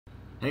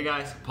Hey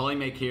guys,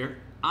 Polymake here.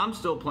 I'm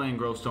still playing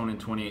Growstone in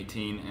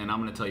 2018, and I'm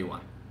going to tell you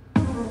why.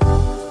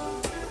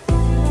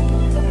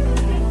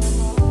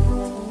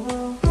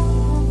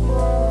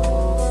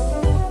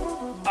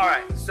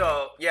 Alright,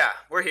 so yeah,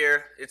 we're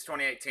here. It's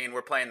 2018.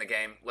 We're playing the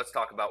game. Let's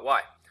talk about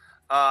why.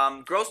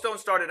 Growstone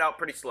started out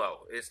pretty slow.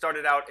 It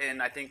started out in,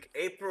 I think,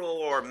 April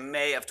or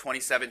May of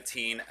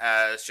 2017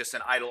 as just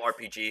an idle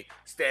RPG,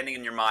 standing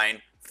in your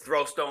mine,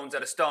 throw stones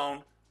at a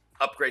stone,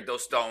 upgrade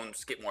those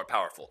stones, get more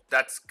powerful.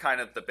 That's kind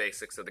of the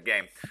basics of the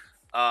game.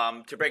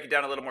 To break it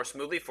down a little more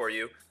smoothly for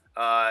you,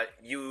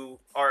 you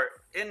are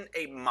in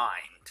a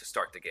mine to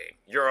start the game,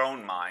 your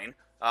own mine.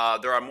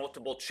 There are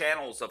multiple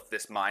channels of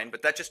this mine,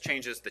 but that just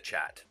changes the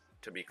chat,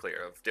 to be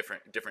clear, of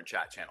different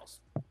chat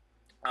channels.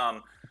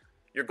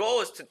 Your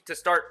goal is to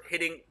start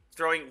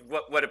throwing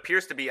what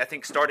appears to be, I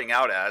think, starting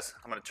out as,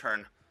 I'm going to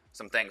turn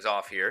some things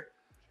off here.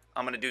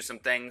 I'm going to do some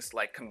things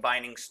like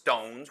combining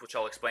stones, which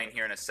I'll explain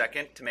here in a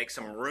second, to make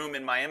some room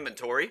in my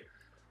inventory.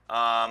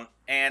 And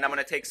I'm going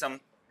to take some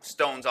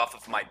stones off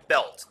of my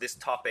belt, this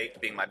top 8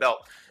 being my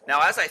belt.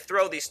 Now, as I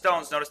throw these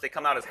stones, notice they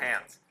come out as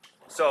hands.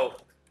 So,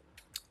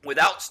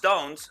 without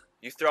stones,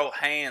 you throw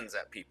hands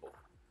at people.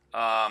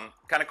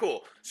 Kind of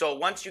cool. So,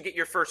 once you get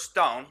your first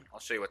stone,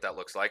 I'll show you what that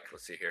looks like.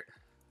 Let's see here.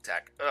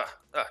 Attack.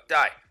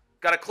 Die.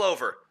 Got a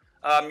clover.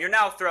 You're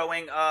now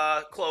throwing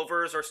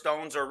clovers or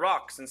stones or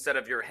rocks instead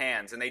of your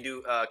hands, and they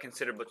do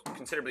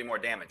considerably more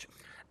damage.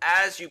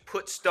 As you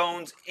put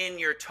stones in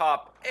your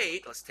top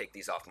 8, let's take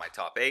these off my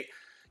top 8,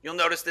 you'll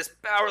notice this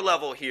power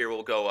level here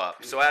will go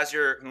up. So as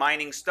you're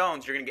mining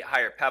stones, you're going to get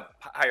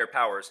higher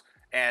powers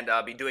and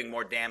be doing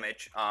more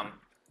damage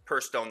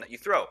per stone that you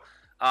throw.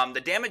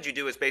 The damage you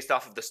do is based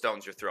off of the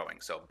stones you're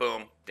throwing. So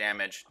boom,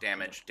 damage,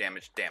 damage,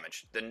 damage,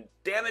 damage. The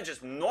damage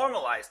is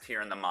normalized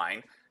here in the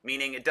mine,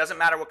 meaning it doesn't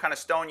matter what kind of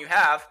stone you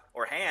have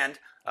or hand,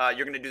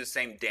 you're going to do the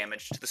same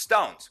damage to the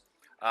stones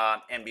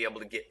and be able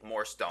to get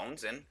more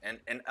stones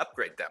and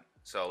upgrade them.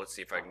 So let's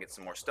see if I can get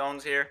some more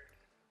stones here.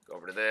 Go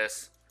over to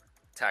this,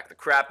 attack the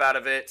crap out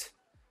of it.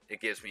 It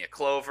gives me a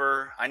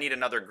clover. I need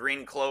another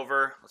green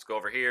clover. Let's go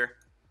over here,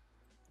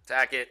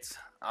 attack it.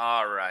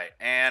 All right,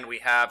 and we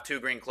have 2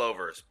 green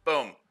clovers.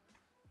 Boom.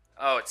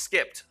 Oh, it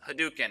skipped.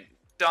 Hadouken.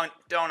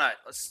 Donut.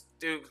 Let's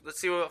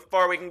see how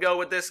far we can go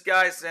with this,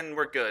 guys, and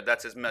we're good.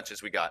 That's as much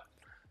as we got.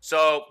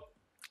 So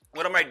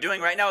what I'm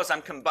doing right now is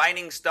I'm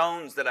combining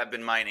stones that I've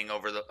been mining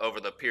over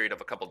the period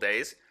of a couple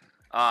days,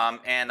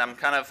 and I'm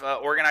kind of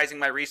organizing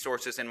my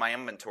resources in my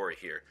inventory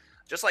here.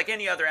 Just like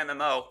any other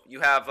MMO, you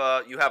have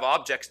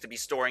objects to be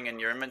storing in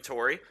your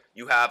inventory.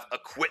 You have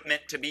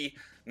equipment to be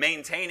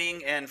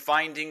maintaining and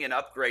finding and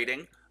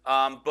upgrading.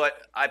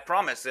 But I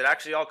promise it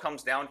actually all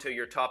comes down to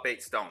your top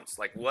 8 stones.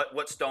 Like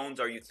what stones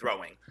are you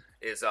throwing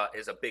is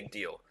a big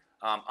deal.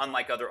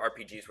 Unlike other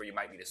RPGs where you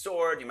might need a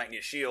sword, you might need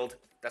a shield,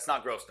 that's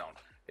not Growstone.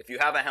 If you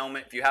have a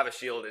helmet, if you have a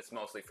shield, it's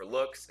mostly for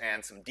looks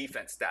and some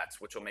defense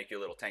stats, which will make you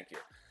a little tankier.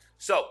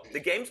 So the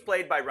game's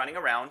played by running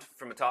around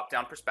from a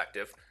top-down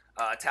perspective.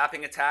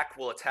 Tapping attack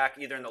will attack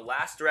either in the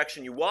last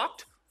direction you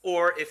walked,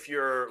 or if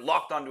you're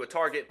locked onto a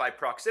target by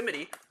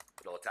proximity,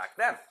 it'll attack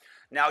them.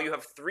 Now you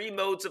have 3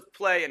 modes of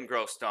play in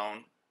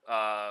Growstone,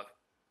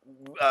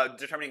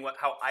 determining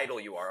how idle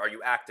you are. Are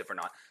you active or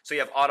not? So you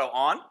have auto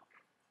on,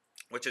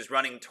 which is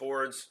running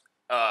towards,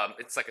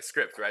 it's like a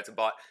script, right? It's a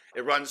bot.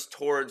 It runs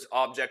towards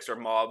objects or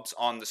mobs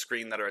on the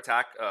screen that are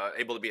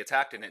able to be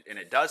attacked, and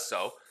it does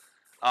so.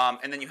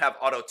 And then you have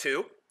auto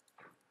 2,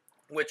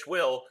 which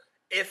will,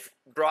 if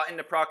brought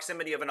into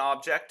proximity of an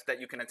object that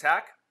you can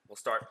attack, we'll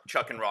start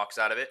chucking rocks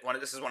out of it.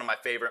 This is one of my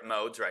favorite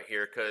modes right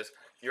here because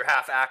you're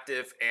half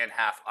active and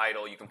half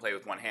idle. You can play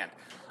with one hand.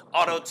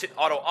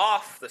 Auto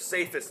off, the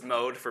safest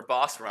mode for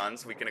boss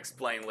runs, we can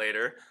explain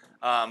later.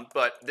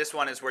 But this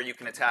one is where you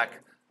can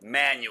attack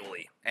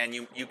manually. And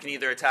you can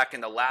either attack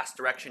in the last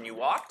direction you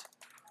walked,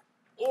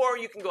 or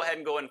you can go ahead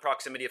and go in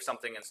proximity of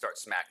something and start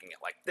smacking it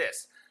like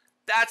this.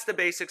 That's the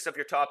basics of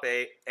your top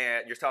 8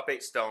 and your top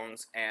 8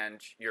 stones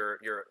and your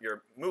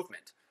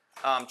movement.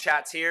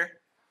 Chat's here.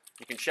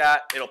 You can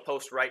chat. It'll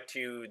post right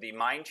to the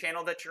mine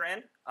channel that you're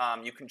in.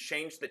 You can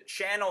change the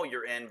channel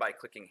you're in by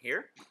clicking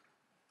here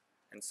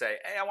and say,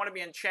 hey, I want to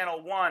be in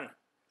channel 1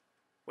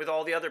 with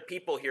all the other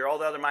people here, all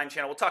the other mine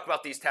channel. We'll talk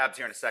about these tabs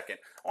here in a second.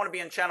 I want to be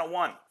in channel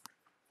 1.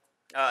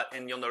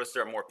 And you'll notice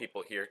there are more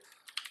people here.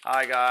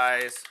 Hi,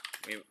 guys.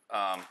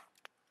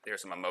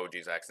 Here's some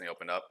emojis I accidentally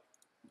opened up.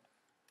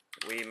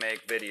 We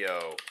make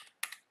video.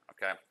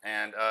 Okay.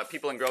 And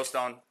people in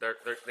Growstone,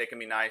 they can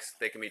be nice.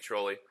 They can be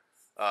trolly.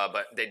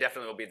 But they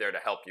definitely will be there to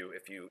help you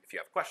if you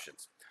have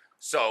questions.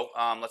 So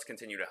let's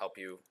continue to help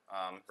you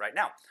right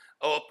now.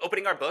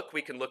 Opening our book,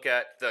 we can look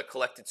at the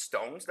collected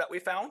stones that we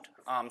found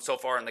so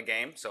far in the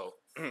game. So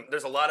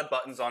there's a lot of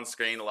buttons on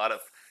screen, a lot of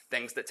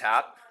things to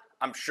tap.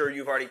 I'm sure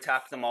you've already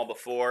tapped them all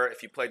before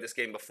if you played this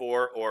game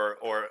before or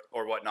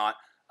whatnot.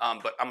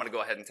 But I'm going to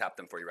go ahead and tap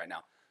them for you right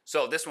now.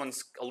 So this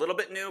one's a little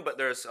bit new, but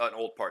there's an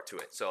old part to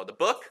it. So the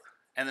book,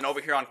 and then over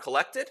here on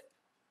collected,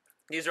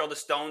 these are all the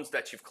stones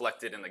that you've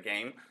collected in the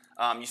game.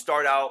 You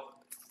start out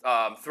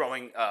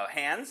throwing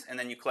hands, and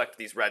then you collect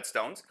these red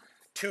stones.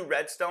 2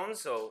 redstones,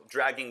 so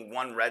dragging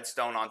 1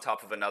 redstone on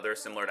top of another,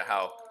 similar to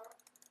how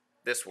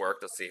this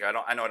worked. Let's see here. I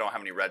know I don't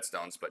have any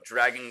redstones, but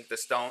dragging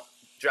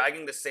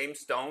the same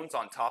stones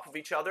on top of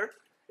each other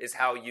is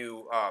how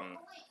you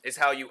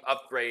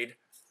upgrade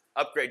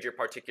your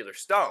particular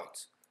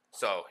stones.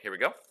 So here we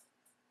go.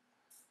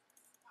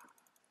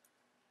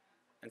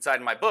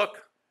 Inside my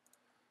book,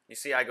 you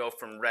see I go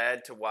from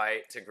red to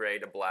white to gray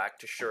to black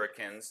to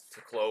shurikens to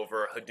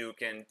clover,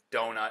 Hadouken,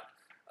 donut,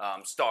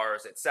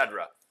 stars,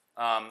 etc.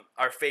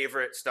 Our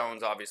favorite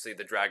stones, obviously,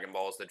 the Dragon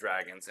Balls, the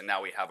dragons, and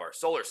now we have our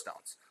solar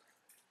stones.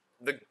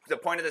 The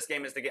point of this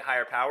game is to get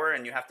higher power,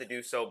 and you have to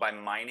do so by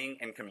mining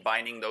and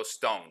combining those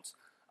stones.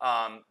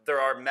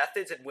 There are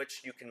methods in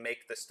which you can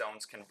make the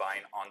stones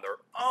combine on their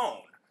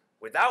own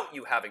without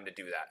you having to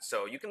do that.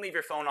 So you can leave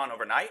your phone on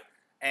overnight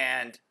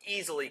and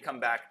easily come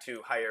back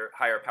to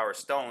higher power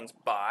stones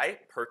by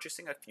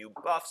purchasing a few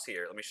buffs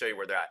here. Let me show you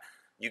where they're at.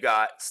 You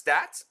got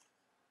stats.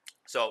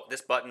 So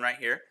this button right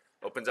here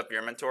opens up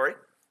your inventory.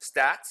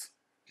 Stats,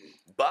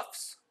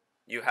 buffs.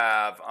 You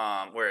have,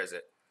 where is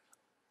it?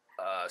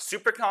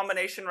 Super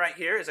combination right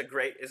here is a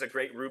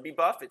great ruby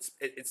buff.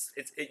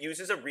 It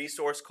uses a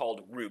resource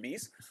called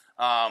rubies.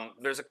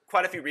 There's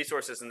quite a few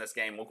resources in this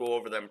game. We'll go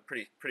over them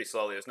pretty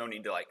slowly. There's no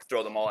need to like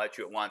throw them all at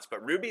you at once.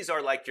 But rubies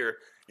are like your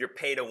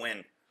pay to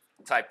win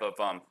type of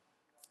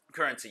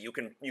currency. You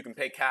can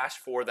pay cash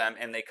for them,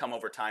 and they come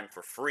over time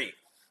for free.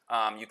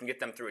 You can get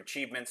them through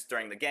achievements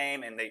during the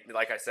game, and they,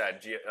 like I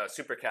said,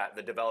 Supercat,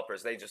 the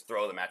developers, they just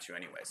throw them at you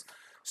anyways.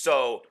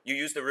 So you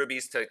use the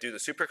rubies to do the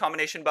super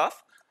combination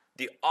buff.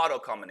 The auto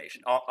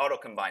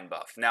combine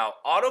buff. Now,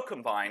 auto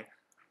combine,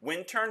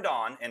 when turned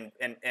on and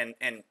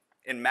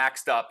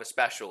maxed up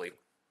especially,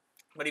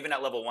 but even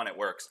at level 1 it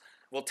works,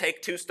 will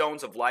take 2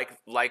 stones of like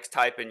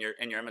type in your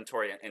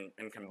inventory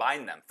and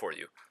combine them for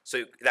you.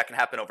 So that can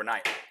happen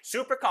overnight.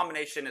 Super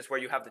combination is where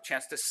you have the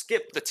chance to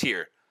skip the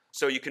tier.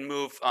 So you can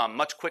move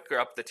much quicker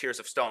up the tiers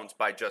of stones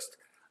by just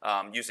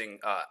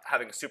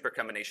having a super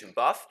combination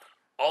buff.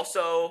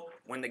 Also,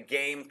 when the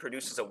game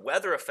produces a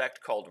weather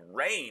effect called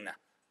rain,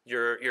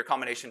 your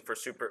combination for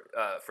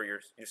your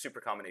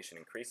super combination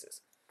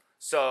increases.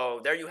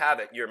 So there you have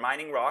it. You're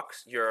mining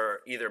rocks.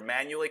 You're either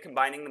manually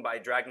combining them by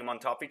dragging them on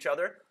top of each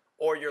other,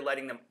 or you're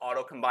letting them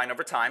auto combine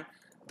over time.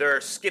 They're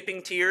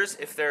skipping tiers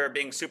if they're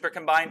being super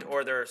combined,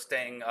 or they're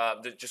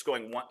just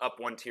going up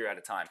 1 tier at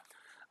a time.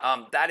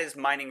 That is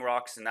mining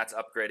rocks, and that's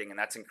upgrading, and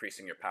that's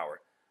increasing your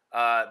power.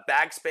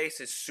 Bag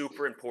space is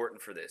super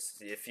important for this.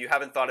 If you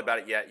haven't thought about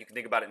it yet, you can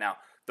think about it now.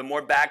 The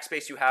more bag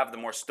space you have, the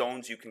more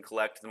stones you can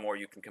collect, the more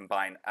you can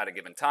combine at a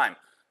given time.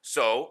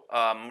 So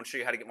I'm going to show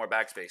you how to get more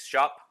bag space.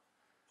 Shop,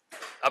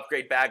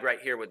 upgrade bag right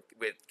here with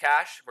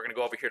cash. We're going to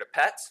go over here to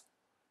pets.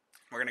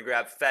 We're going to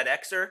grab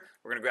FedExer.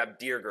 We're going to grab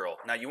Deer Girl.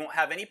 Now you won't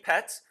have any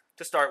pets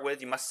to start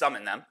with. You must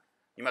summon them.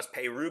 You must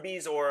pay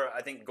rubies or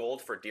I think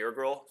gold for Deer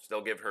Girl. So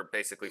they'll give her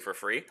basically for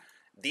free.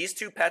 These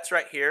 2 pets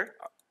right here,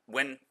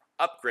 when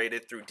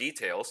upgraded through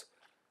details,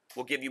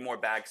 will give you more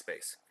bag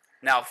space.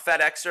 Now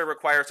FedExer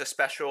requires a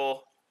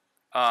special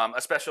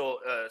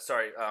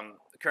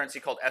currency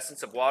called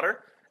Essence of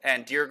Water,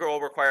 and Deer Girl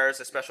requires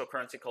a special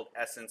currency called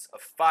Essence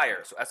of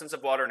Fire. So Essence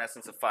of Water and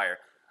Essence of Fire.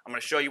 I'm going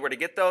to show you where to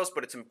get those,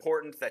 but it's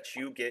important that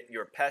you get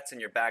your pets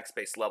and your bag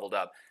space leveled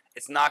up.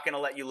 It's not going to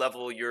let you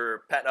level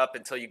your pet up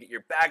until you get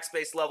your bag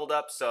space leveled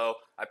up, so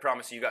I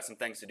promise you got some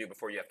things to do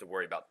before you have to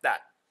worry about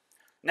that.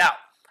 Now,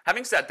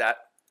 having said that,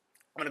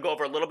 I'm going to go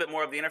over a little bit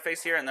more of the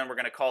interface here, and then we're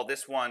going to call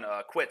this one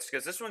quits,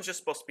 because this one's just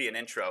supposed to be an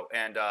intro,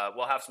 and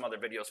we'll have some other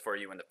videos for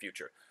you in the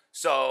future.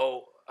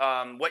 So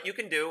what you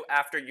can do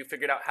after you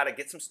figured out how to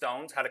get some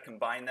stones, how to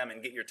combine them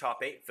and get your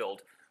top 8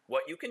 filled,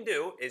 what you can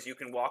do is you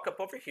can walk up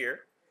over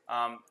here,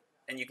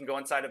 and you can go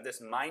inside of this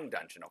mine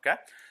dungeon, okay?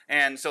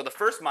 And so the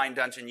first mine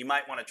dungeon, you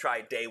might want to try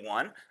day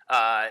 1,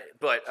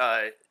 but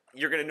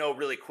you're going to know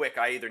really quick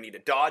I either need to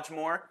dodge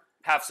more,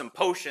 have some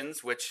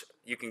potions, which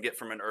you can get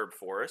from an herb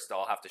forest,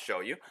 I'll have to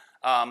show you,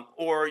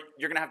 or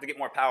you're going to have to get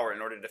more power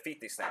in order to defeat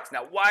these things.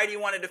 Now, why do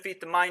you want to defeat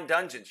the mine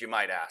dungeons, you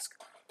might ask?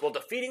 Well,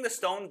 defeating the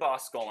stone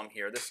boss golem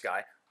here, this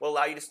guy, will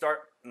allow you to start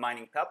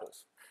mining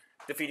pebbles.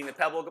 Defeating the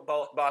pebble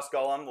boss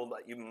golem will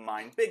let you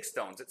mine big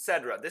stones,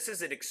 etc. This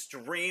is an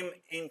extreme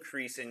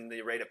increase in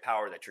the rate of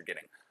power that you're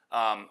getting,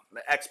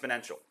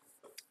 exponential.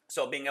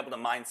 So being able to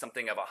mine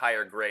something of a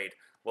higher grade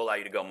will allow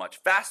you to go much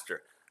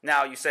faster.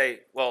 Now you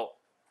say, well,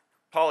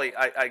 Paulie,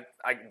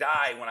 I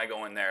die when I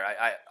go in there.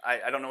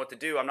 I don't know what to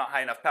do. I'm not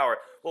high enough power.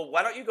 Well,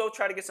 why don't you go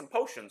try to get some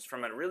potions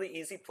from a really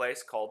easy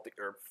place called the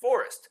Herb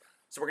Forest.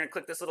 So we're going to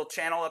click this little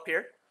channel up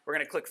here. We're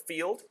going to click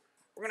Field.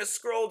 We're going to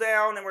scroll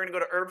down, and we're going to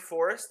go to Herb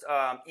Forest.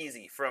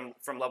 Easy, from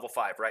level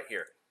 5 right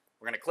here.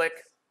 We're going to click,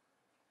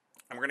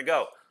 and we're going to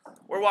go.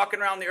 We're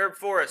walking around the Herb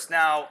Forest.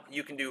 Now,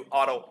 you can do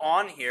Auto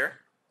On here,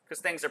 because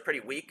things are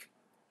pretty weak.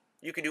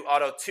 You can do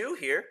Auto 2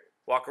 here.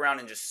 Walk around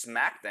and just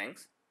smack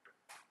things.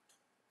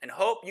 And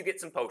hope you get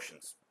some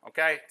potions,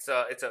 okay?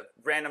 It's a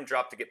random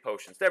drop to get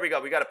potions. There we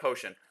go, we got a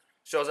potion.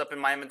 Shows up in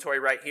my inventory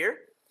right here.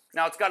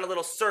 Now it's got a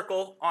little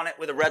circle on it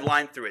with a red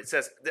line through it. It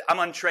says, I'm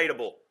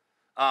untradeable.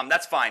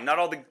 That's fine. Not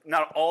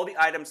all the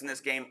items in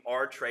this game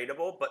are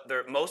tradable,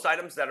 but most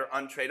items that are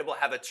untradeable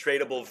have a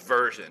tradable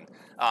version.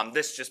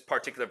 This just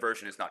particular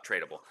version is not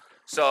tradable.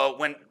 So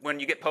when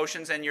you get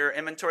potions in your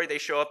inventory, they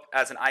show up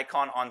as an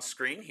icon on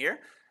screen here,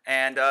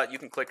 and you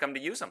can click them to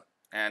use them,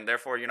 and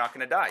therefore you're not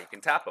going to die. You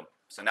can tap them.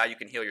 So now you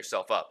can heal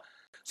yourself up.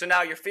 So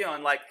now you're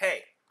feeling like,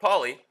 hey,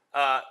 Polly,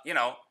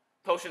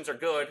 potions are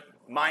good,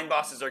 mine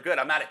bosses are good.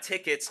 I'm out of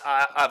tickets.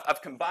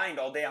 I've combined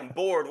all day. I'm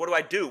bored. What do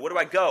I do? Where do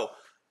I go?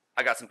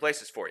 I got some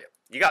places for you.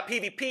 You got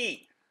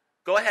PvP.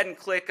 Go ahead and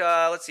click,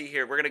 let's see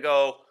here. We're going to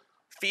go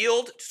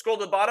field, scroll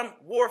to the bottom,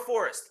 war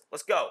forest.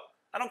 Let's go.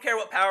 I don't care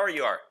what power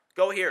you are.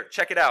 Go here,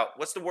 check it out.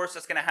 What's the worst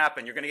that's going to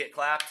happen? You're going to get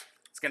clapped.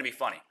 It's going to be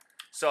funny.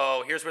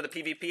 So here's where the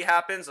PvP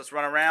happens. Let's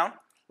run around.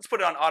 Let's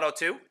put it on auto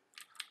too.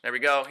 There we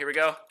go. Here we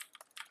go.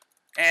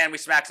 And we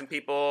smack some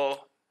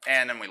people,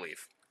 and then we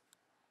leave.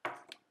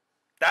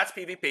 That's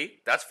PvP.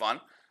 That's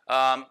fun.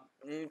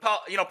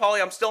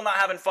 Polly, I'm still not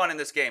having fun in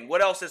this game.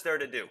 What else is there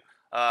to do?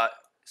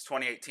 It's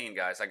 2018,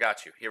 guys. I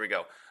got you. Here we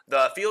go.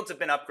 The fields have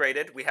been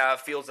upgraded. We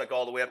have fields that go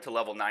all the way up to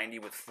level 90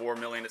 with 4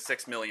 million to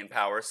 6 million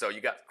power, so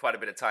you got quite a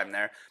bit of time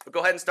there. But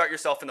go ahead and start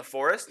yourself in the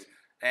forest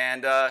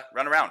and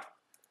run around.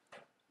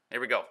 Here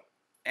we go.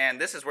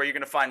 And this is where you're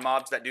going to find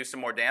mobs that do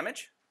some more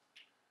damage.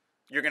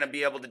 You're going to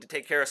be able to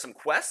take care of some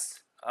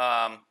quests,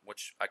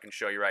 which I can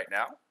show you right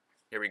now.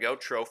 Here we go,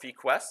 trophy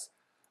quests.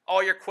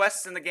 All your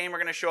quests in the game are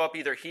going to show up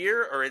either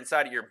here or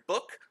inside of your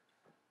book.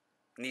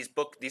 And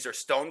these are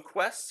stone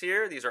quests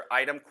here. These are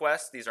item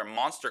quests. These are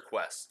monster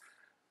quests.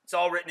 It's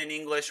all written in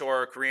English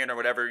or Korean or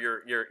whatever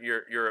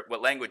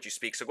what language you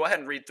speak. So go ahead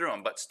and read through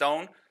them. But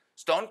stone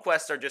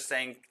quests are just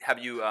saying, have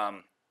you?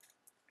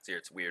 See here,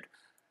 it's weird.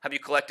 Have you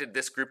collected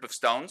this group of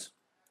stones?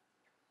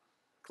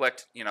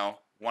 Collect,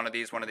 one of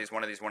these, one of these,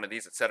 one of these, one of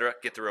these, etc.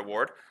 Get the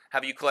reward.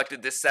 Have you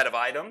collected this set of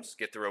items?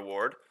 Get the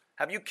reward.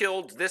 Have you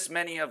killed this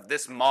many of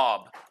this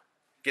mob?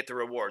 Get the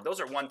reward. Those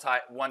are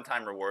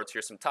one-time rewards.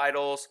 Here's some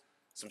titles,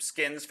 some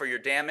skins for your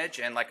damage,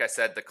 and like I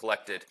said, the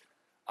collected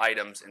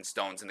items and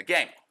stones in the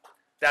game.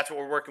 That's what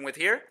we're working with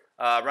here.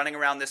 Running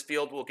around this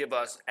field will give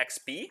us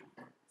XP.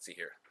 Let's see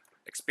here.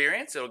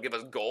 Experience. It'll give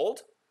us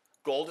gold.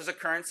 Gold is a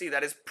currency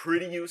that is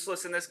pretty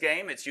useless in this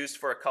game. It's used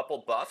for a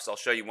couple buffs. I'll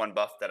show you one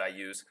buff that I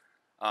use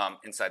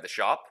inside the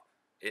shop.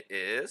 It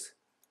is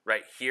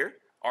right here.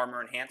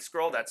 Armor Enhanced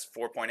Scroll. That's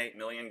 4.8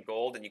 million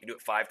gold, and you can do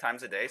it 5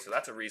 times a day, so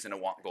that's a reason to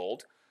want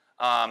gold.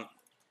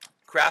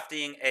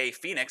 Crafting a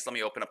phoenix. Let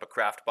me open up a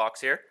craft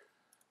box here.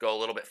 Go a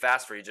little bit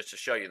fast for you just to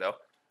show you, though.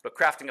 But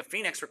crafting a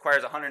phoenix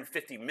requires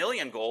 150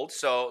 million gold,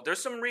 so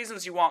there's some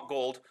reasons you want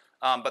gold,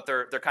 but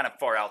they're kind of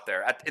far out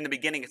there. In the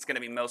beginning, it's going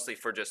to be mostly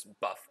for just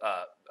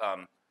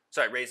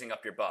raising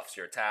up your buffs,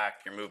 your attack,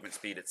 your movement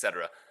speed,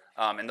 etc.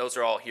 And those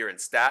are all here in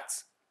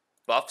stats,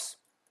 buffs,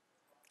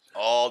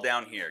 all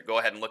down here. Go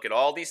ahead and look at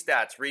all these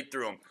stats, read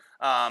through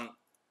them.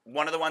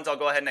 One of the ones I'll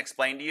go ahead and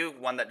explain to you,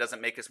 one that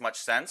doesn't make as much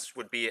sense,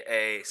 would be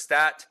a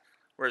stat.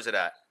 Where is it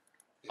at?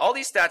 All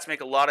these stats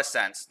make a lot of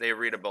sense. They're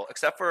readable,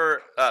 except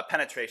for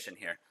penetration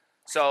here.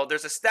 So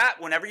there's a stat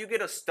whenever you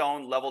get a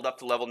stone leveled up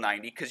to level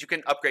 90, because you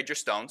can upgrade your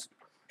stones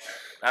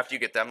after you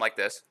get them like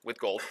this with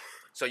gold.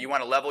 So you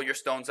want to level your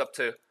stones up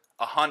to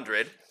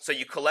 100. So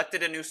you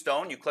collected a new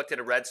stone. You collected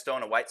a red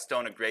stone, a white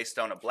stone, a gray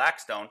stone, a black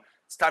stone.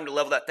 It's time to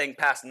level that thing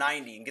past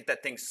 90 and get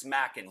that thing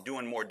smacking,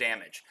 doing more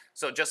damage.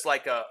 So just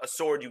like a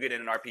sword you get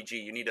in an RPG,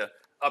 you need to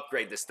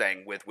upgrade this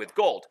thing with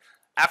gold.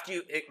 After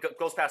it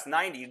goes past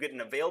 90, you get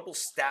an available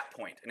stat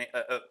point,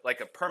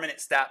 like a permanent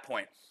stat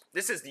point.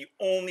 This is the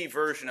only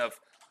version of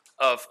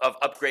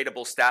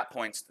upgradable stat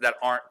points that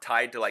aren't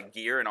tied to like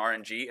gear and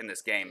RNG in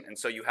this game. And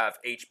so you have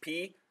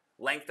HP,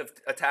 length of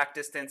attack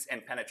distance,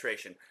 and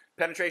penetration.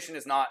 Penetration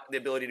is not the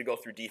ability to go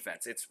through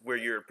defense. It's where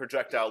your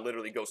projectile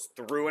literally goes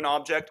through an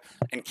object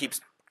and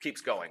keeps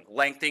going.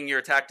 Lengthening your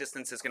attack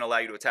distance is going to allow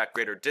you to attack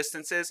greater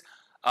distances,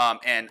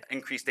 and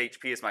increased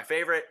HP is my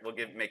favorite. Will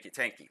make you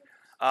tanky.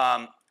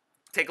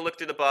 Take a look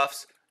through the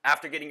buffs.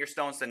 After getting your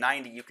stones to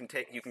 90, you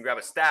can grab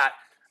a stat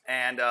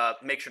and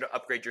make sure to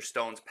upgrade your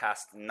stones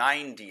past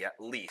 90 at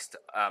least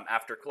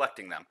after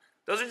collecting them.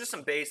 Those are just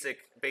some basic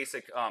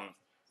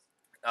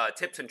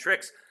tips and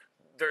tricks.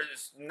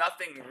 There's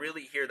nothing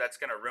really here that's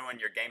going to ruin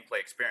your gameplay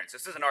experience.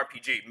 This is an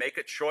RPG. Make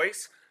a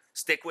choice,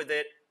 stick with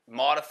it,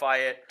 modify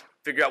it,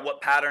 figure out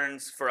what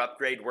patterns for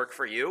upgrade work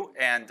for you,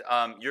 and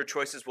your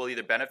choices will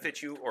either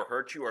benefit you or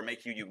hurt you or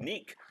make you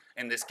unique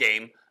in this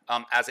game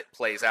as it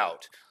plays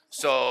out.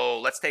 So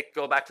let's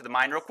go back to the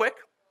mine real quick,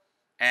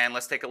 and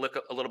let's take a look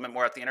a little bit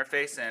more at the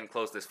interface and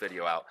close this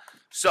video out.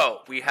 So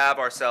we have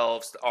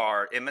ourselves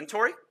our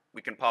inventory.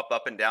 We can pop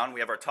up and down. We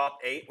have our top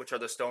 8, which are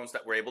the stones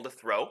that we're able to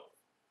throw.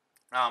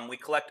 We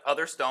collect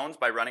other stones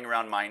by running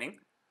around mining.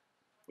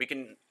 We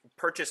can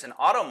purchase an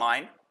auto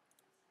mine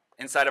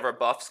inside of our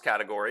buffs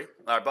category,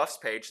 our buffs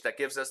page, that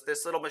gives us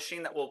this little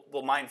machine that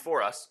will mine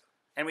for us,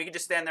 and we can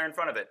just stand there in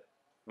front of it,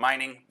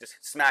 mining, just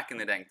smacking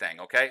the dang thing,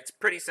 okay? It's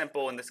pretty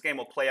simple, and this game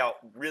will play out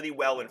really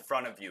well in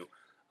front of you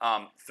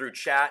through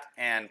chat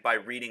and by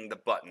reading the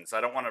buttons. I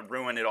don't want to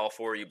ruin it all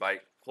for you by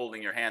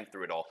holding your hand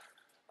through it all.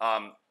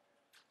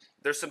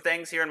 There's some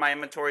things here in my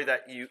inventory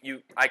that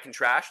I can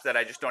trash that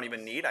I just don't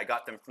even need. I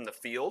got them from the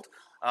field.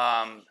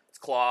 It's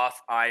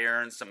cloth,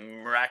 iron,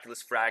 some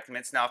miraculous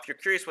fragments. Now, if you're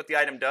curious what the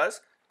item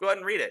does, go ahead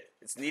and read it.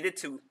 It's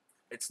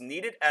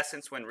needed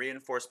essence when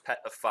reinforced pet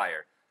of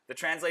fire. The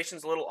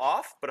translation's a little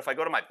off, but if I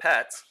go to my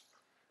pets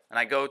and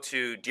I go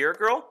to Deer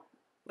Girl,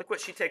 look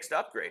what she takes to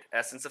upgrade,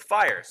 Essence of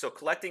Fire. So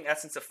collecting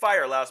Essence of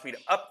Fire allows me to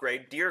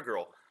upgrade Deer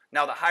Girl.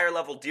 Now, the higher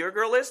level Deer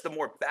Girl is, the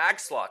more bag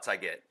slots I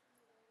get.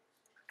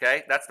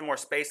 Okay, that's the more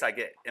space I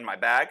get in my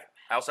bag.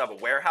 I also have a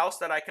warehouse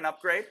that I can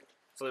upgrade.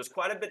 So there's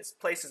quite a bit of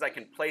places I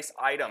can place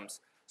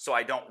items so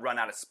I don't run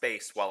out of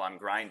space while I'm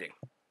grinding.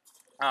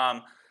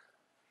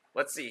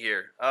 Let's see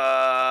here.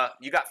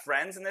 You got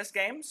friends in this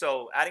game,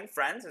 so adding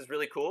friends is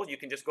really cool. You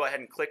can just go ahead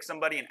and click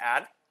somebody and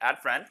add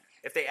friend.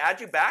 If they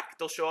add you back,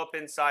 they'll show up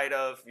inside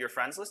of your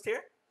friends list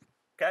here.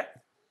 Okay,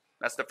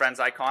 that's the friends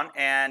icon.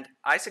 And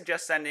I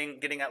suggest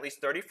getting at least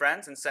 30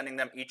 friends and sending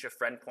them each a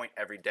friend point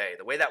every day.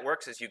 The way that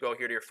works is you go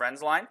here to your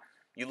friends line,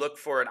 you look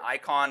for an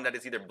icon that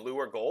is either blue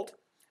or gold,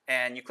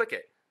 and you click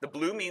it. The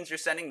blue means you're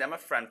sending them a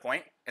friend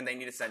point, and they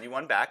need to send you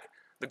one back.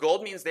 The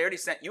gold means they already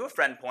sent you a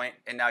friend point,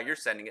 and now you're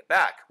sending it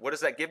back. What does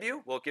that give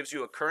you? Well, it gives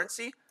you a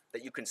currency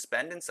that you can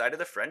spend inside of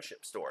the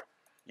friendship store.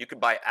 You could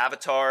buy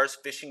avatars,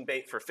 fishing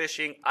bait for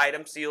fishing,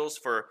 item seals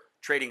for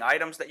trading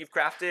items that you've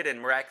crafted,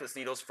 and miraculous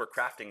needles for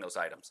crafting those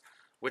items.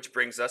 Which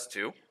brings us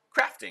to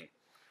crafting.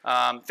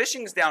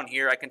 Fishing's down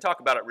here. I can talk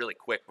about it really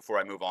quick before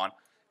I move on.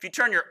 If you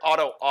turn your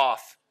auto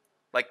off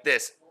like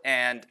this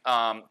and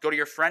go to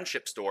your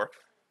friendship store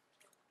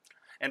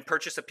and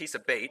purchase a piece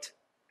of bait,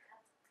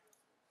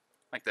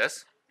 like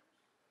this,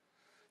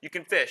 you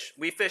can fish.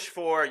 We fish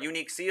for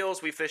unique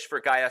seals. We fish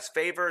for Gaia's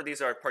favor.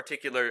 These are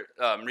particular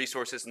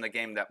resources in the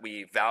game that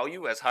we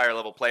value as higher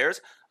level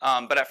players.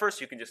 But at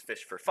first, you can just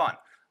fish for fun.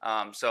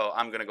 So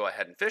I'm going to go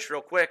ahead and fish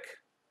real quick.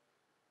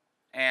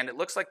 And it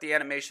looks like the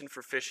animation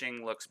for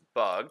fishing looks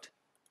bugged,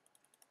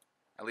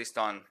 at least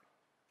on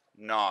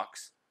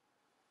Nox.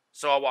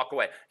 So I'll walk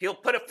away. He'll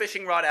put a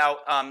fishing rod out.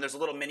 There's a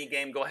little mini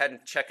game. Go ahead and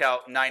check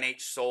out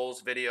 9H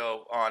Soul's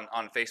video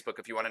on Facebook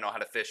if you want to know how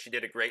to fish. She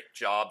did a great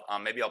job.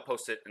 Maybe I'll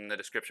post it in the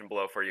description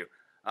below for you.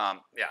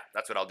 Yeah,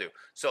 that's what I'll do.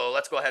 So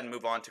let's go ahead and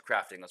move on to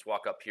crafting. Let's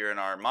walk up here in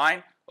our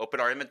mine, open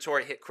our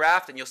inventory, hit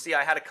craft, and you'll see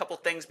I had a couple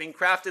things being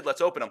crafted.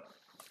 Let's open them.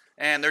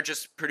 And they're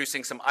just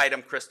producing some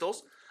item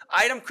crystals.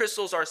 Item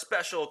crystals are a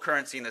special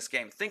currency in this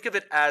game. Think of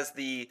it as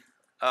the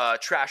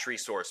trash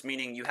resource,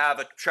 meaning you have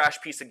a trash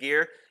piece of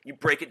gear, you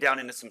break it down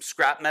into some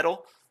scrap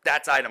metal,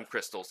 that's item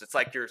crystals. It's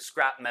like your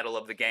scrap metal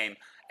of the game.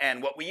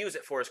 And what we use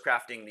it for is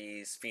crafting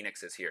these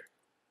phoenixes here.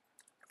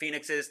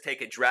 Phoenixes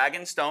take a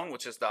dragon stone,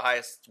 which is the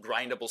highest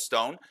grindable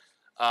stone,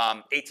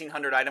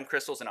 1,800 item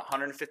crystals and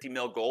 150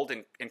 mil gold,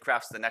 and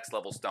crafts the next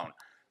level stone.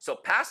 So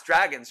past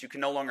dragons, you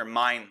can no longer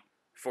mine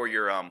for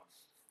your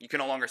you can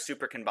no longer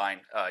super combine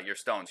your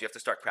stones. You have to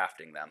start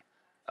crafting them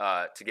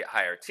to get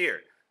higher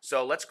tier.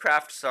 So let's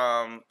craft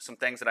some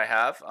things that I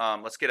have.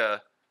 Let's go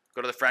to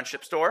the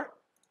friendship store.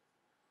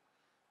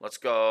 Let's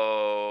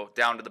go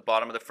down to the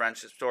bottom of the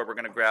friendship store. We're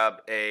gonna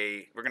grab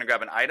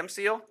an item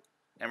seal,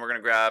 and we're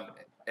gonna grab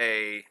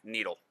a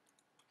needle.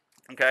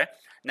 Okay.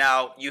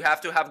 Now you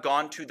have to have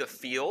gone to the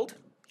field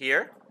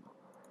here.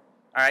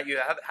 All right. You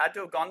have had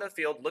to have gone to the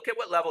field. Look at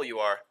what level you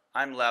are.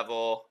 I'm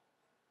level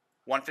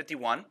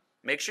 151.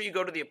 Make sure you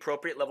go to the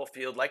appropriate level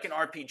field. Like in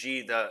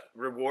RPG, the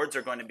rewards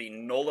are going to be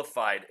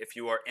nullified if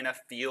you are in a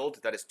field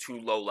that is too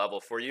low level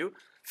for you.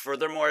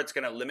 Furthermore, it's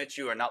going to limit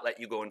you or not let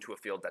you go into a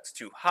field that's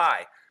too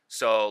high.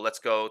 So let's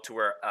go to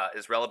where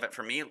is relevant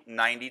for me,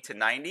 90 to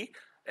 90.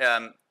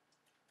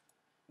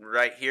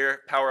 Right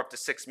here, power up to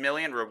 6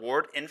 million,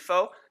 reward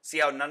info. See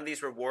how none of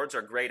these rewards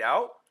are grayed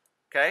out?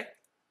 Okay,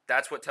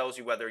 that's what tells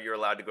you whether you're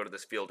allowed to go to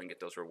this field and get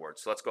those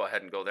rewards. So let's go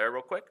ahead and go there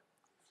real quick.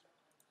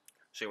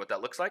 Show you what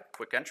that looks like,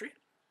 quick entry.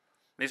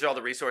 These are all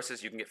the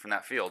resources you can get from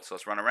that field. So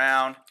let's run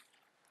around,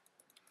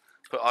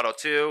 put auto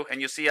 2, and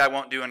you'll see I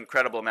won't do an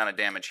incredible amount of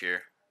damage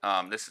here.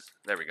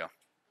 There we go.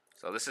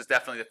 So this is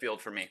definitely the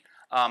field for me.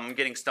 I'm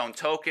getting stone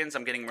tokens,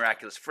 I'm getting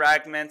miraculous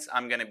fragments,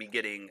 I'm going to be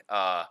getting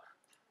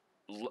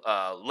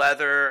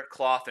leather,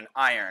 cloth, and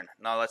iron.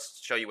 Now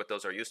let's show you what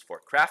those are used for.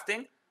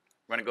 Crafting,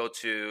 we're going to go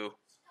to,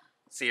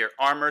 see here,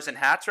 armors and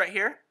hats right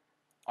here.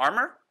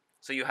 Armor,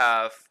 so you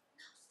have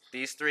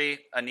these 3,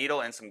 a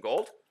needle, and some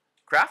gold.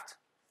 Craft.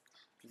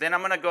 Then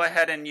I'm going to go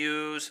ahead and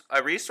use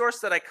a resource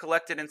that I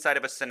collected inside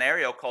of a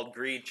scenario called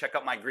Greed. Check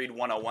out my Greed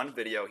 101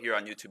 video here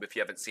on YouTube if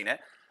you haven't seen it.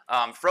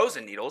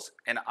 Frozen needles,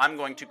 and I'm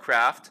going to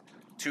craft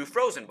 2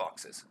 frozen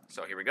boxes.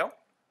 So here we go.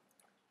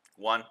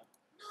 1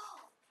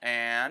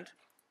 and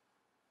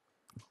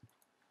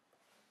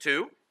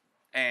 2.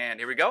 And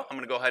here we go. I'm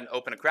going to go ahead and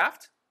open a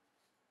craft.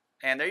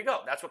 And there you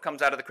go. That's what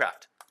comes out of the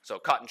craft. So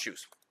cotton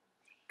shoes.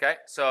 Okay,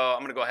 so I'm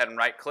going to go ahead and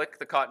right-click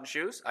the cotton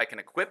shoes. I can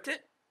equip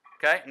it.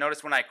 Okay,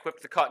 notice when I equip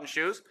the cotton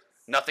shoes,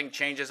 nothing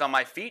changes on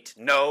my feet.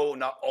 No,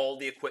 not all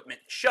the equipment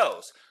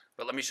shows.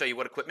 But let me show you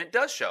what equipment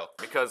does show.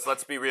 Because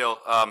let's be real,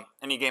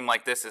 any game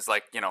like this is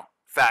like,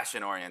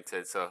 fashion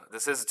oriented. So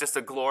this is just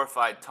a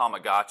glorified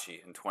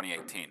Tamagotchi in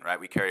 2018, right?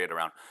 We carry it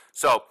around.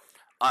 So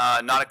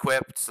not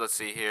equipped. So let's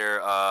see here.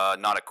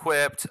 Not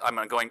equipped. I'm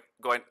going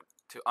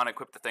to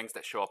unequip the things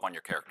that show up on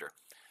your character.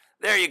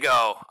 There you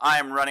go. I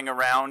am running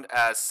around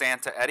as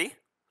Santa Eddie.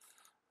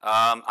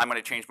 I'm going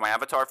to change my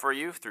avatar for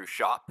you through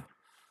Shop,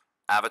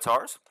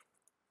 Avatars.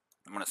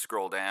 I'm going to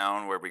scroll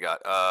down where we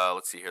got,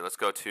 let's see here. Let's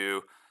go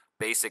to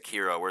Basic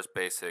Hero. Where's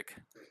Basic?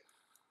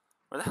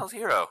 Where the hell's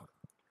Hero?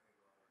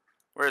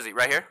 Where is he?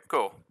 Right here?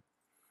 Cool.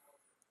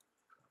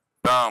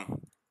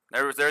 Boom.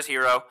 There's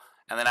Hero.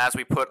 And then as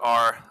we put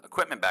our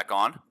equipment back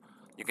on,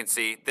 you can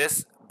see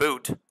this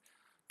boot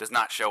does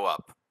not show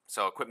up.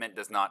 So equipment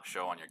does not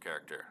show on your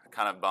character.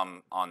 Kind of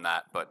bum on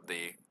that. But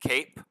the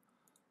cape,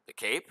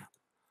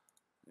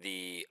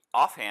 the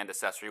offhand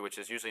accessory, which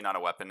is usually not a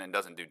weapon and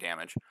doesn't do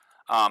damage,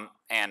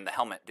 and the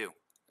helmet do.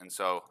 And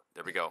so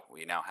there we go.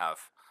 We now have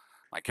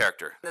my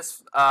character. In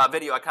this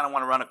video, I kind of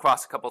want to run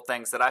across a couple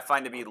things that I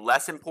find to be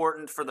less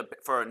important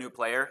for a new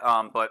player,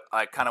 but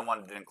I kind of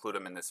wanted to include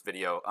them in this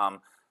video.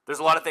 There's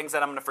a lot of things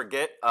that I'm going to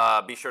forget.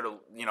 Be sure to,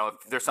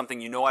 if there's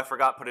something I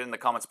forgot, put it in the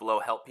comments below.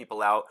 Help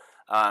people out.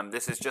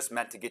 This is just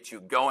meant to get you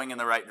going in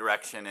the right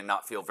direction and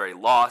not feel very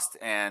lost,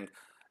 and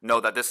know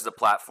that this is a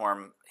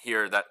platform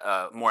here that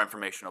more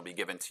information will be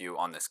given to you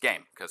on this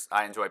game, because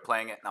I enjoy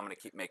playing it and I'm going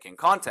to keep making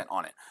content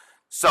on it.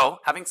 So,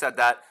 having said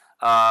that,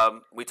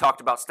 we talked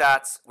about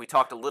stats. We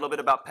talked a little bit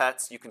about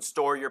pets. You can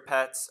store your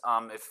pets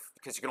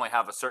because you can only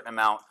have a certain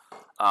amount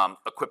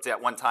equipped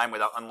at one time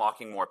without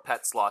unlocking more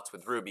pet slots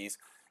with rubies.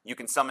 You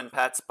can summon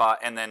pets,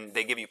 and then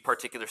they give you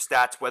particular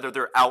stats, whether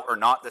they're out or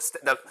not.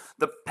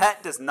 The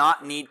pet does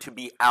not need to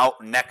be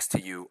out next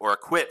to you or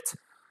equipped.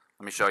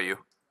 Let me show you.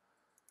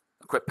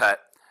 Equip pet.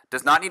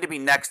 Does not need to be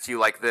next to you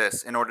like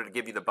this in order to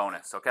give you the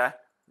bonus, okay?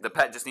 The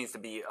pet just needs to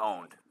be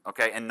owned,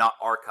 okay, and not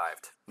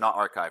archived. Not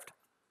archived.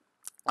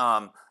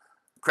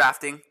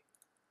 Crafting.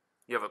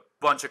 You have a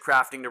bunch of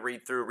crafting to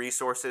read through.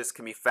 Resources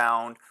can be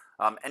found.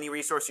 Any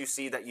resource you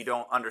see that you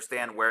don't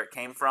understand where it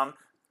came from,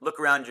 look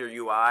around your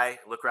UI,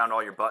 look around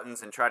all your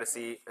buttons, and try to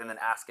see, and then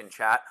ask in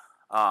chat,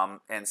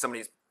 and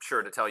somebody's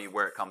sure to tell you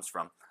where it comes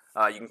from.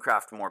 You can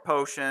craft more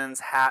potions,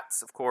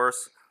 hats, of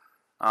course.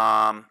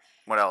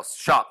 What else?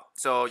 Shop.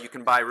 So you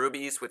can buy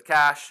rubies with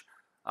cash.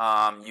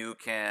 You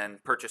can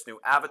purchase new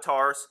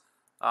avatars.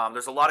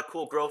 There's a lot of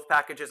cool growth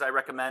packages I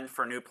recommend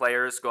for new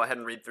players. Go ahead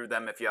and read through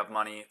them if you have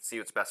money. See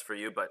what's best for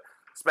you. But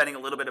spending a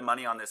little bit of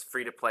money on this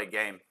free-to-play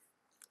game,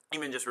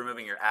 even just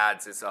removing your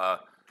ads,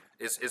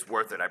 is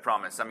worth it, I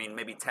promise. I mean,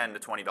 maybe $10 to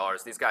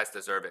 $20. These guys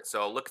deserve it.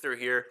 So look through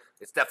here.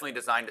 It's definitely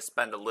designed to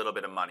spend a little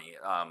bit of money,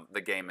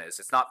 the game is.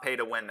 It's not pay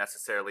to win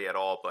necessarily at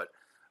all, but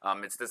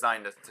it's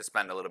designed to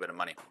spend a little bit of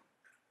money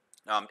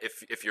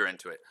if you're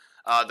into it.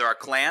 There are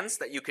clans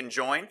that you can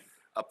join,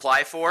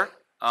 apply for.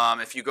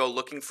 If you go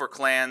looking for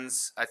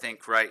clans, I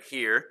think right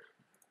here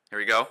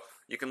we go.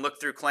 You can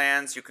look through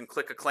clans. You can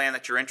click a clan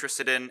that you're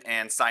interested in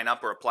and sign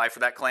up or apply for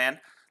that clan.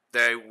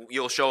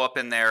 You'll show up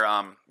in their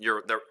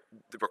the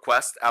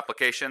request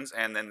applications,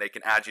 and then they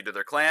can add you to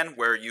their clan,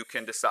 where you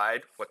can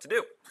decide what to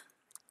do.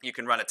 You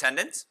can run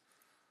attendance,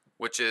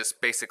 which is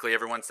basically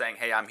everyone saying,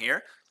 hey, I'm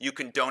here. You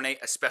can donate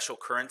a special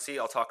currency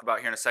I'll talk about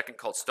here in a second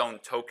called stone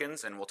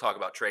tokens, and we'll talk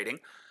about trading.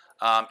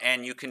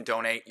 And you can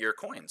donate your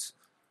coins,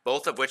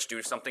 both of which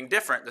do something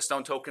different. The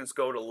stone tokens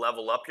go to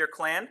level up your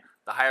clan.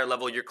 The higher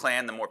level your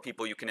clan, the more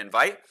people you can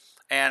invite.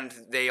 And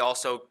they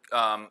also,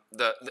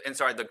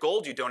 the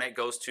gold you donate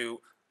goes to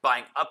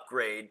buying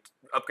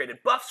upgraded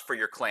buffs for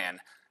your clan.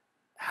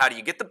 How do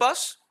you get the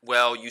buffs?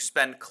 Well, you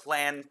spend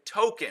clan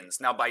tokens.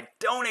 Now, by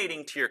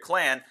donating to your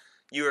clan,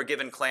 you are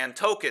given clan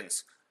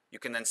tokens. You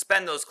can then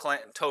spend those clan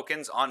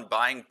tokens on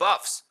buying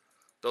buffs.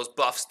 Those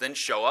buffs then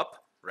show up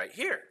right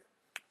here.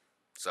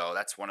 So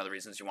that's one of the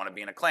reasons you want to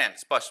be in a clan.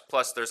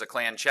 Plus, there's a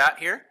clan chat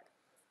here.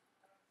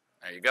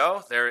 There you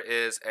go. There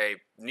is a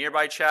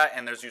nearby chat,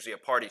 and there's usually a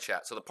party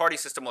chat. So the party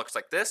system looks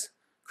like this.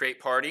 Create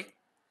party.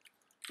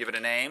 Give it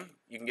a name.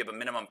 You can give a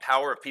minimum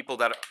power of people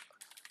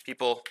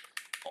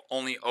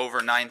only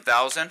over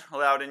 9,000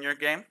 allowed in your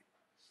game.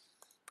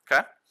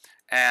 Okay.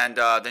 And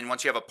then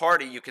once you have a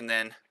party, you can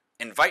then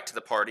invite to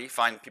the party,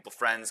 find people,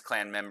 friends,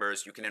 clan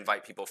members. You can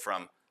invite people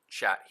from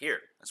chat here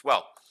as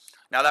well.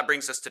 Now that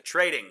brings us to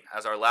trading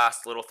as our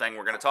last little thing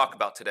we're going to talk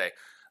about today.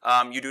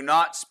 You do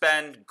not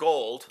spend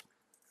gold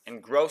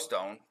in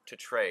Growstone to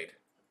trade.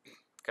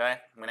 Okay?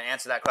 I'm going to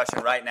answer that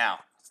question right now.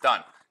 It's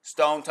done.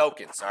 Stone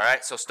tokens, all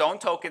right? So stone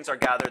tokens are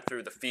gathered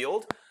through the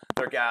field.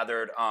 They're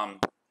gathered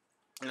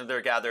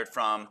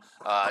from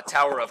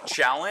Tower of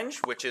Challenge,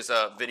 which is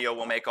a video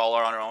we'll make all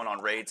on our own on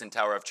raids and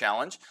Tower of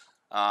Challenge.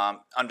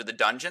 Under the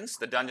dungeons.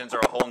 The dungeons are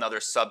a whole nother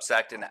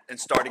subsect, and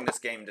starting this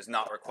game does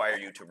not require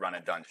you to run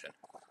a dungeon,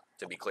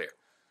 to be clear.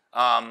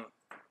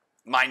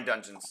 Mine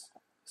dungeons,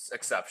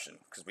 exception,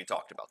 because we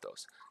talked about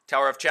those.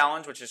 Tower of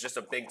Challenge, which is just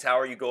a big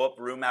tower. You go up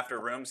room after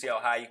room, see how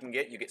high you can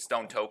get. You get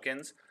stone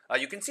tokens.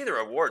 You can see the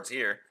rewards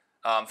here.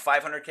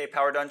 500k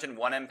power dungeon,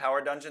 1M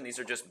power dungeon. These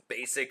are just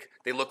basic.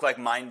 They look like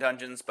mine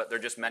dungeons, but they're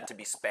just meant to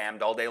be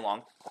spammed all day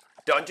long.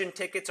 Dungeon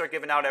tickets are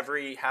given out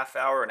every half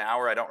hour, an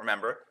hour, I don't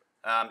remember.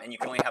 And you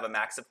can only have a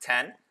max of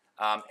 10.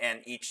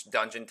 And each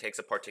dungeon takes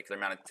a particular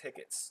amount of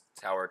tickets.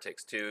 Tower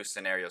takes 2,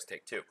 scenarios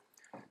take 2.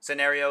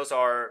 Scenarios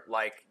are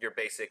like your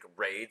basic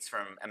raids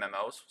from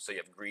MMOs. So you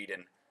have Greed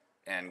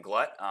and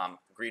Glut.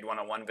 Greed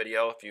 101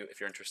 video if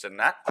you're interested in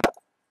that.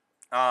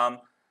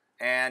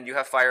 And you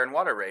have Fire and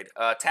Water raid.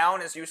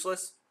 Town is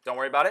useless. Don't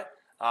worry about it.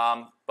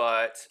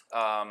 But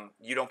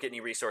you don't get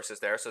any resources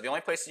there. So the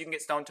only places you can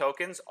get stone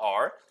tokens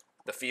are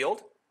the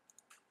field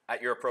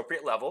at your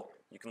appropriate level.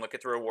 You can look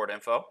at the reward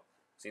info.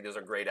 See, those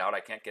are grayed out. I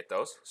can't get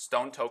those.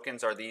 Stone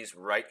tokens are these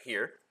right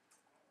here.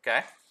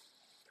 Okay.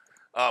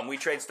 We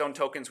trade stone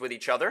tokens with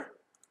each other.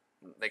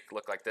 They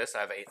look like this. I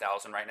have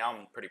 8,000 right now.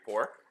 I'm pretty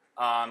poor.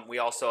 We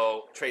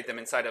also trade them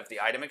inside of the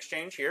item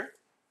exchange here.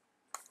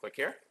 Click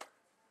here.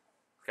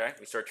 Okay.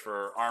 We search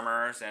for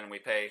armors and we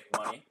pay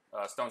money,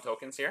 stone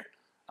tokens here.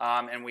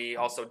 And we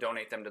also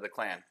donate them to the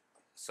clan.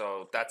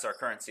 So that's our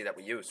currency that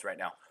we use right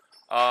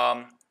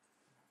now.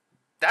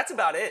 That's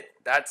about it.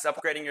 That's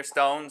upgrading your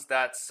stones.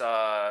 That's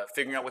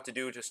figuring out what to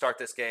do to start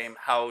this game,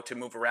 how to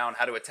move around,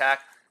 how to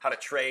attack, how to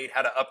trade,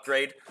 how to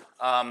upgrade.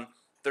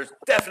 There's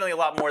definitely a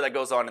lot more that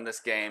goes on in this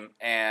game.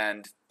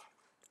 And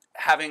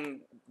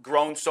having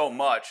grown so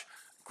much,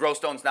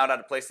 Growstone's now at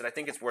a place that I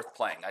think it's worth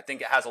playing. I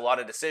think it has a lot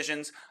of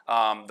decisions.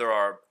 There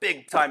are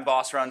big-time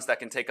boss runs that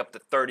can take up to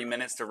 30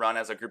 minutes to run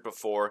as a group of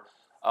 4.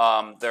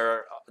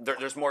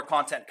 There's more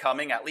content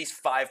coming, at least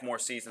 5 more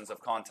seasons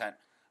of content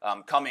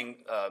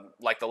coming,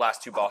 like the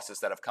last 2 bosses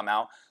that have come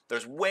out.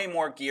 There's way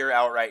more gear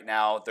out right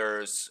now.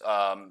 There's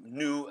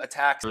new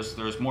attacks.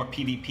 There's more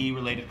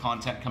PvP-related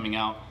content coming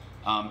out.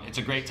 It's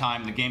a great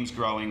time. The game's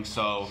growing,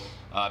 so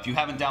if you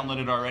haven't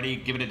downloaded already,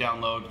 give it a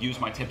download. Use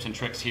my tips and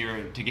tricks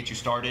here to get you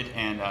started,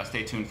 and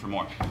stay tuned for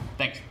more.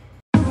 Thanks.